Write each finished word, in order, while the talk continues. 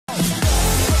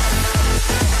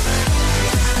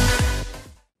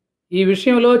ఈ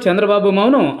విషయంలో చంద్రబాబు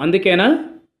మౌనం అందుకేనా?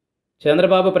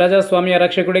 చంద్రబాబు ప్రజాస్వామ్య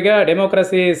రక్షకుడిగా,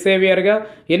 డెమోక్రసీ సేవియర్గా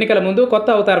ఎన్నికల ముందు కొత్త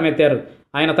అవతారం ఎత్తారు.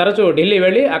 ఆయన తరచూ ఢిల్లీ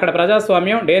వెళ్ళి అక్కడ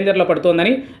ప్రజాస్వామ్యం డేంజర్లో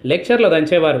పడుతోందని లెక్చర్లు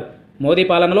దంచేవారు. మోదీ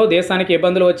పాలనలో దేశానికి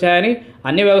ఇబ్బందులు వచ్చాయని,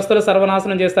 అన్ని వ్యవస్థలు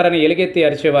సర్వనాశనం చేస్తారని ఎలుగెత్తి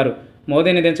అరిచేవారు.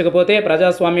 మోదీని దించకపోతే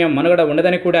ప్రజాస్వామ్యం మనుగడ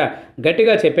ఉండదని కూడా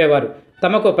గట్టిగా చెప్పేవారు.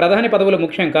 తమకు ప్రధాని పదవులు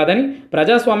ముఖ్యం కాదని,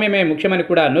 ప్రజాస్వామ్యమే ముఖ్యమని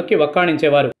కూడా నొక్కి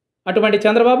వక్కాణించేవారు. అటువంటి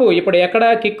చంద్రబాబు ఇప్పుడు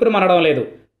ఎక్కడా కిక్కురు మనడం లేదు.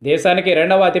 దేశానికి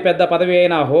రెండవ అతిపెద్ద పదవి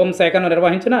అయిన హోంశాఖను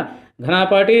నిర్వహించిన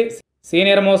ఘనాపాటి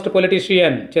senior most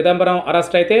politician Chidambaram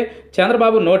arrest అయితే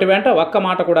చంద్రబాబు నోటి వెంట ఒక్క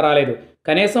మాట కూడా రాలేదు.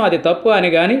 కనీసం అది తప్పు అని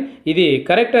కానీ, ఇది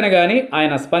కరెక్ట్ అని కానీ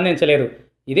ఆయన స్పందించలేదు.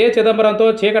 ఇదే చిదంబరంతో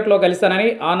చీకట్లో కలిశానని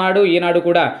ఆనాడు ఈనాడు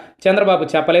కూడా చంద్రబాబు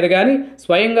చెప్పలేదు. కానీ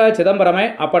స్వయంగా చిదంబరమే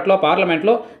అప్పట్లో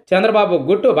పార్లమెంట్లో చంద్రబాబు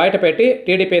గుట్టు బయటపెట్టి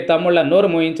టీడీపీ తమ్ముళ్ల నోరు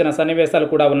మూయించిన సన్నివేశాలు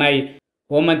కూడా ఉన్నాయి.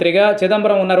 హోంమంత్రిగా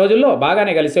చిదంబరం ఉన్న రోజుల్లో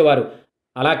బాగానే కలిసేవారు.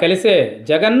 అలా కలిసే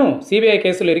జగన్ను సిబిఐ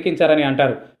కేసులు ఇరికించారని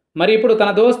అంటారు. మరి ఇప్పుడు తన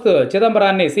దోస్త్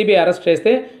చిదంబరాన్ని సిబిఐ అరెస్ట్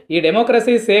చేస్తే ఈ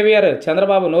డెమోక్రసీ సేవియర్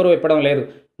చంద్రబాబు నోరు విప్పడం లేదు.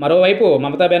 మరోవైపు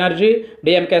మమతా బెనర్జీ,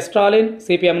 డిఎంకే స్టాలిన్,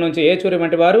 సిపిఎం నుంచి ఏచూరి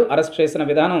వంటి వారు అరెస్ట్ చేసిన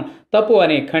విధానం తప్పు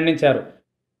అని ఖండించారు.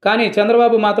 కానీ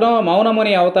చంద్రబాబు మాత్రం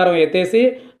మౌనముని అవతారం ఎత్తేసి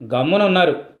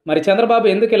గమ్మునున్నారు. మరి చంద్రబాబు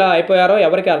ఎందుకు ఇలా అయిపోయారో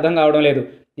ఎవరికి అర్థం కావడం లేదు.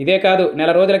 ఇదే కాదు,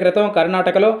 నెల రోజుల క్రితం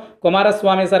కర్ణాటకలో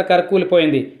కుమారస్వామి సర్కార్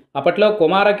కూలిపోయింది. అప్పట్లో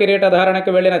కుమార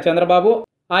కిరీటధారణకు వెళ్లిన చంద్రబాబు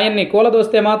ఆయన్ని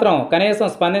కూలదోస్తే మాత్రం కనీసం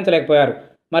స్పందించలేకపోయారు.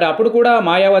 మరి అప్పుడు కూడా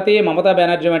మాయావతి, మమతా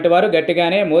బెనర్జీ వంటి వారు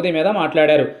గట్టిగానే మోదీ మీద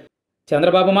మాట్లాడారు.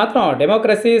 చంద్రబాబు మాత్రం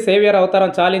డెమోక్రసీ సేవియర్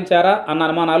అవతారం చాలించారా అన్న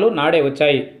అనుమానాలు నాడే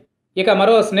వచ్చాయి. ఇక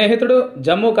మరో స్నేహితుడు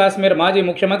జమ్మూ కాశ్మీర్ మాజీ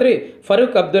ముఖ్యమంత్రి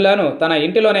ఫరూక్ అబ్దుల్లాను తన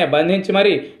ఇంటిలోనే బంధించి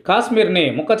మరీ కాశ్మీర్ని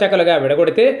ముక్కచెక్కలుగా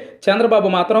విడగొడితే చంద్రబాబు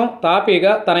మాత్రం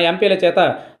తాపీగా తన ఎంపీల చేత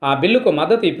ఆ బిల్లుకు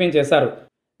మద్దతు ఇప్పించేశారు.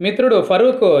 మిత్రుడు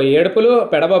ఫరూక్ ఏడుపులు,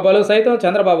 పెడబొబ్బలు సైతం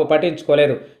చంద్రబాబు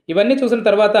పట్టించుకోలేదు. ఇవన్నీ చూసిన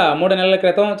తర్వాత 3 నెలల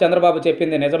క్రితం చంద్రబాబు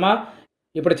చెప్పింది నిజమా,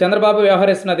 ఇప్పుడు చంద్రబాబు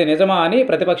వ్యవహరిస్తున్నది నిజమా అని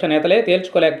ప్రతిపక్ష నేతలే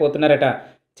తేల్చుకోలేకపోతున్నారట.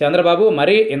 చంద్రబాబు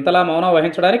మరీ ఇంతలా మౌనం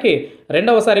వహించడానికి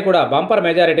రెండవసారి కూడా బంపర్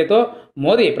మెజారిటీతో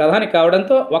మోదీ ప్రధాని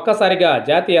కావడంతో ఒక్కసారిగా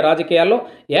జాతీయ రాజకీయాల్లో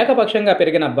ఏకపక్షంగా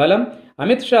పెరిగిన బలం,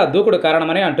 అమిత్ షా దూకుడు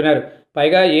కారణమని అంటున్నారు.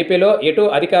 పైగా ఏపీలో ఎటు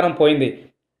అధికారం పోయింది.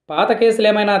 పాత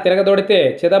కేసులేమైనా తిరగదోడితే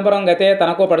చిదంబరం గతే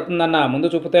తనకో పడుతుందన్న ముందు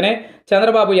చూపుతూనే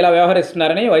చంద్రబాబు ఇలా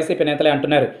వ్యవహరిస్తున్నారని వైసీపీ నేతలే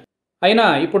అంటున్నారు. అయినా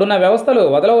ఇప్పుడున్న వ్యవస్థలు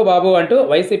వదలవు బాబు అంటూ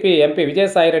వైసీపీ ఎంపీ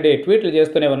విజయసాయిరెడ్డి ట్వీట్లు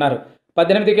చేస్తూనే ఉన్నారు.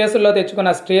 18 కేసుల్లో తెచ్చుకున్న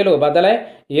స్టేలు బద్దలై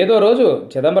ఏదో రోజు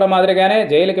చిదంబరం మాదిరిగానే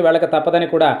జైలుకి వెళ్ళక తప్పదని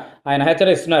కూడా ఆయన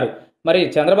హెచ్చరిస్తున్నారు. మరి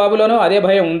చంద్రబాబులోనూ అదే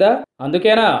భయం ఉందా?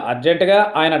 అందుకేనా అర్జెంటుగా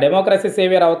ఆయన డెమోక్రసీ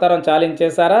సేవియర్ అవతారం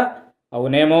చాలించేశారా?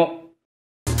 అవునేమో.